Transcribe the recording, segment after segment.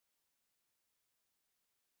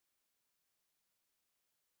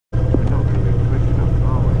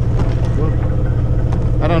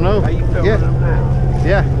don't know. Are you filming Yeah. them now?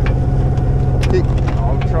 Yeah.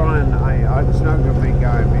 I'll try and, it's not going to be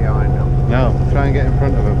going behind them. No, try and get in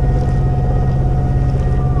front of them.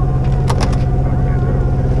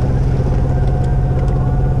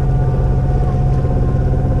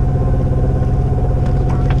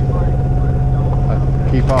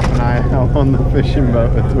 Keep half an eye out on the fishing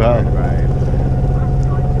boat as well.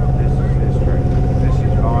 This is history. This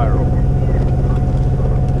is viral.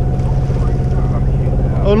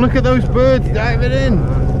 Oh, look at those birds diving in.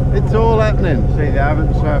 It's all happening. See, they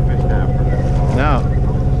haven't surfaced now for a little while. No.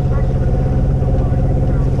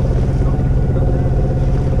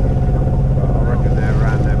 But I reckon they're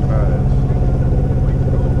around them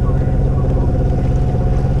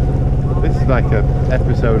birds. This is like an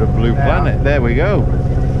episode of Blue Planet. There we go.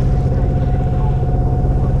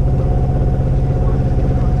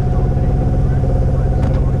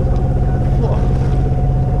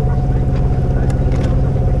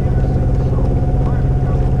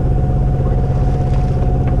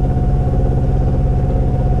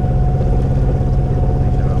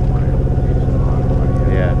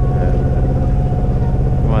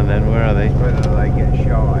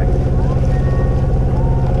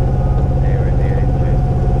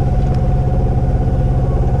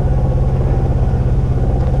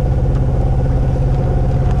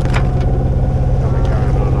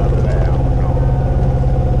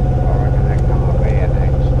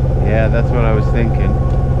 That's what I was thinking.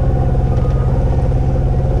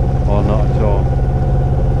 Or not at all.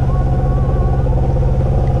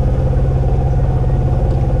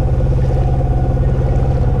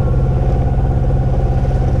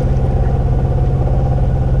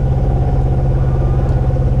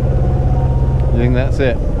 You think that's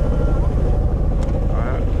it?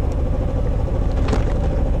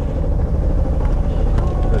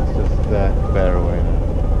 Let's just bear away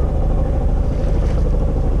now.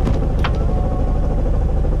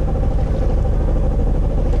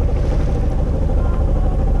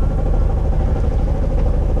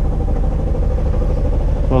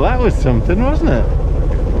 Well, that was something, wasn't it?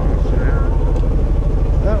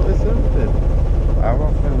 That was something. How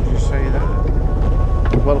often do you see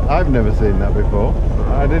that? Well, I've never seen that before.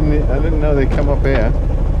 I didn't know they come up here.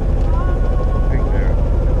 I think they're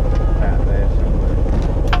out there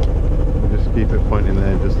somewhere. We'll just keep it pointing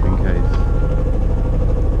there just in case.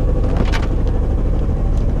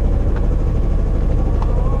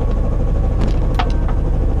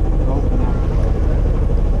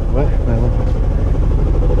 Where?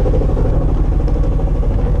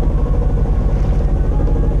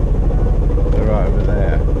 They're right over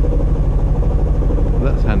there.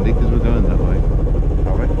 Well, that's handy because we're going that way.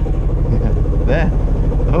 Are we? Yeah. There.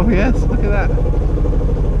 Oh yes, look at that.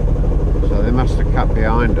 So they must have cut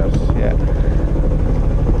behind us. Yeah.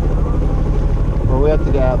 Well, we had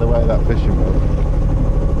to get out of the way of that fishing boat.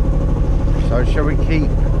 So shall we keep?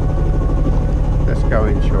 Let's go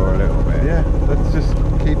inshore a little bit. Yeah, let's just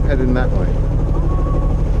keep heading that way.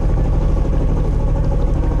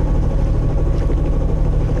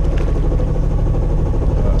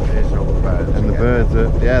 There's all the birds. And the again. birds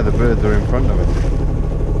are, yeah, the birds are in front of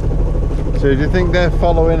us. So do you think they're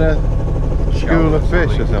following a school of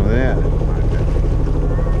fish or something? Yeah.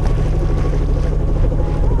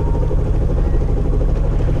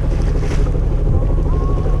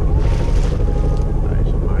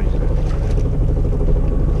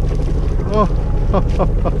 Oh.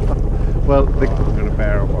 Well, I'm going to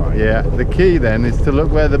bear away. yeah, the key then is to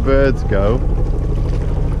look where the birds go,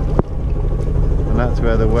 and that's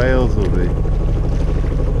where the whales will be.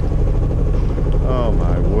 Oh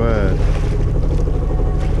my word.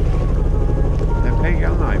 They're big,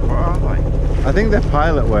 aren't they? What are they? I think they're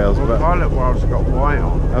pilot whales, Well, but pilot whales got white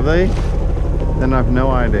on. have they? Then I've no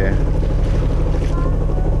idea.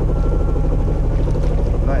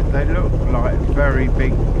 They look like very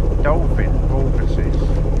big dolphin porpoises.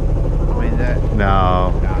 I mean,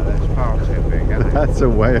 No, no, that's far too big, isn't it? that's a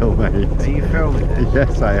whale, mate. Are you filming this?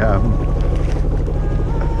 Yes, I am.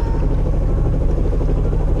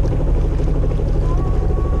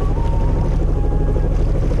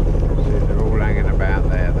 See, they're all hanging about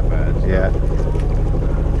there, the birds. Yeah.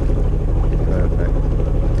 Perfect.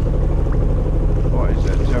 What is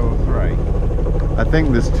it, 2 or 3? I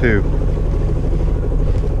think there's 2.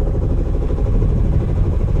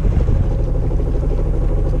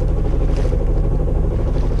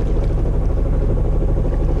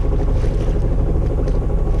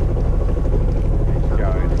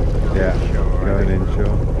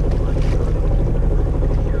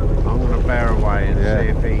 I'm going to bear away and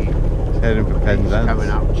see if he's heading for Penzance. coming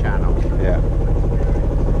up channel. Yeah.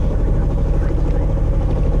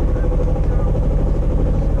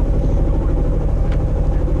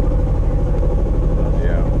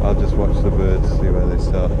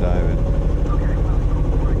 start diving.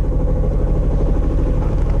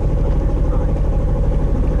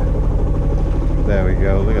 There we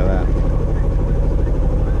go, look at that.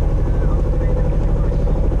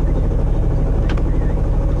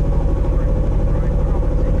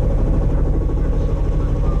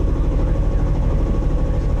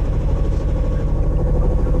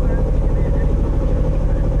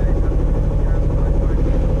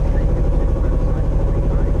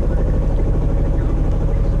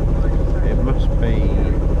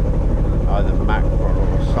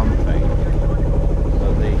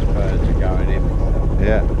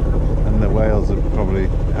 Yeah, and the whales are probably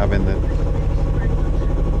having the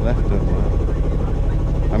left of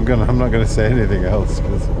them. I'm not gonna say anything else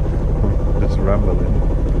because I'm just rambling.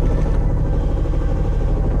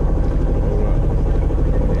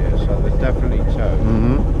 Yeah, so there's definitely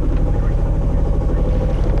two.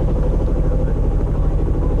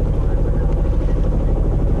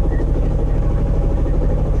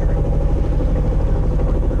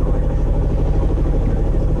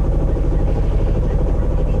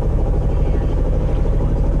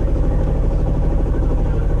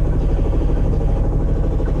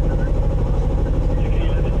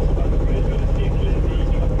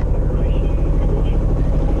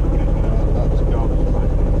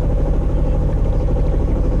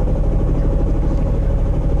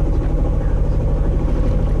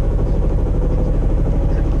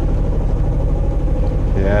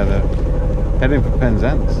 Yeah, they're heading for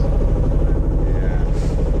Penzance. Yeah.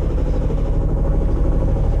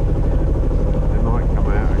 They might come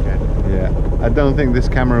out again. Yeah, I don't think this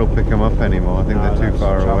camera will pick them up anymore. I think they're too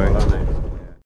far away.